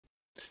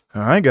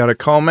I gotta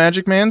call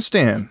Magic Man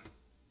Stan.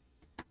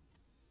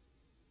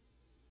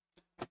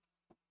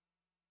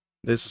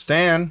 This is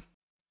Stan.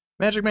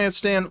 Magic Man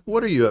Stan,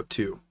 what are you up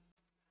to?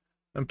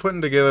 I'm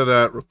putting together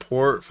that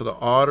report for the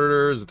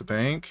auditors at the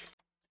bank.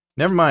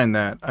 Never mind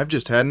that. I've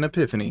just had an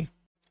epiphany.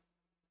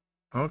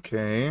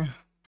 Okay.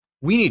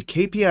 We need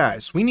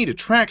KPIs. We need to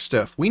track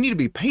stuff. We need to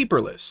be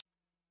paperless.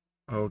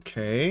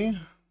 Okay.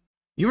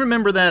 You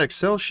remember that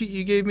Excel sheet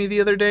you gave me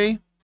the other day?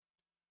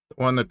 The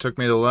one that took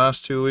me the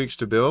last 2 weeks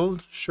to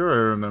build? Sure, I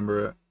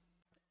remember it.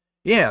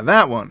 Yeah,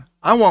 that one.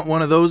 I want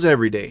one of those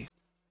every day.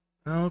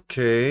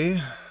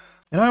 Okay.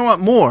 And I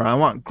want more. I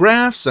want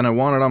graphs and I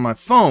want it on my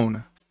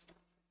phone.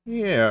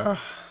 Yeah.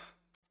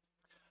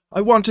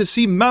 I want to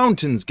see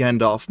mountains,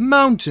 Gandalf.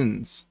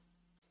 Mountains.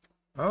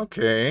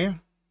 Okay.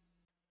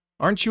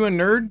 Aren't you a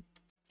nerd?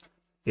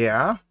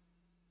 Yeah.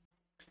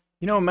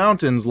 You know,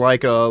 mountains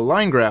like a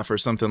line graph or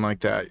something like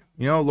that.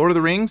 You know, Lord of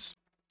the Rings?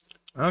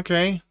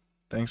 Okay.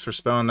 Thanks for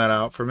spelling that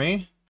out for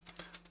me.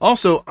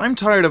 Also, I'm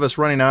tired of us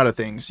running out of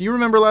things. You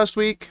remember last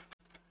week?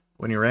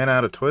 When you ran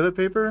out of toilet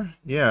paper?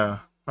 Yeah,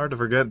 hard to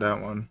forget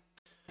that one.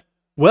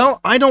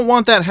 Well, I don't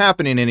want that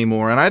happening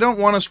anymore, and I don't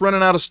want us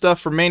running out of stuff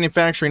for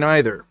manufacturing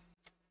either.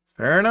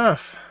 Fair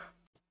enough.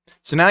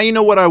 So now you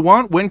know what I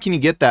want. When can you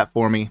get that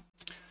for me?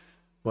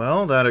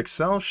 Well, that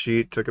Excel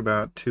sheet took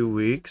about 2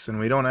 weeks, and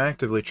we don't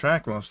actively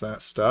track most of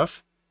that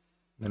stuff.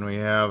 Then we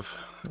have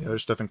the other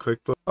stuff in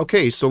QuickBooks.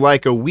 Okay, so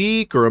like a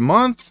week or a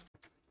month?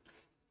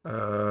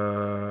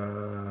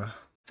 You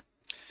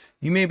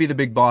may be the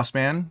big boss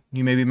man,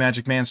 you may be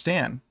Magic Man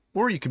Stan,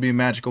 or you could be a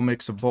magical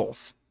mix of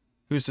both.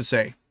 Who's to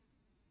say?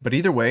 But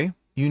either way,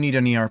 you need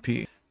an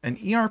ERP. An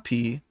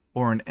ERP,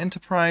 or an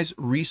Enterprise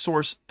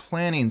Resource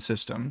Planning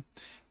System,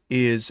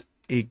 is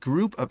a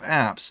group of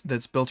apps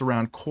that's built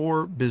around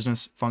core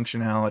business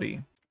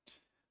functionality.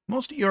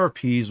 Most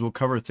ERPs will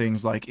cover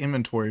things like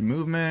inventory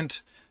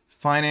movement,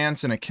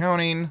 finance and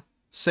accounting,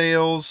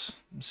 sales,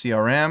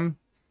 CRM,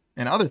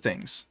 and other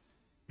things.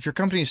 If your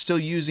company is still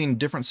using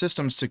different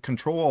systems to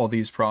control all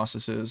these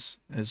processes,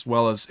 as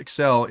well as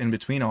Excel in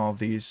between all of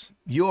these,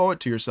 you owe it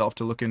to yourself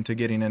to look into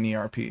getting an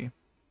ERP.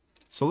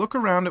 So look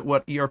around at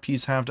what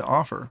ERPs have to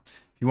offer.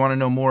 If you want to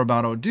know more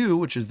about ODOO,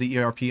 which is the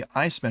ERP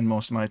I spend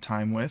most of my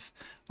time with,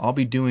 I'll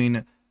be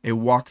doing a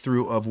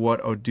walkthrough of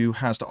what ODOO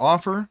has to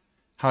offer,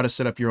 how to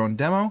set up your own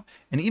demo,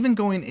 and even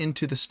going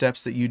into the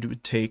steps that you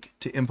would take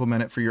to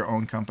implement it for your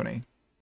own company.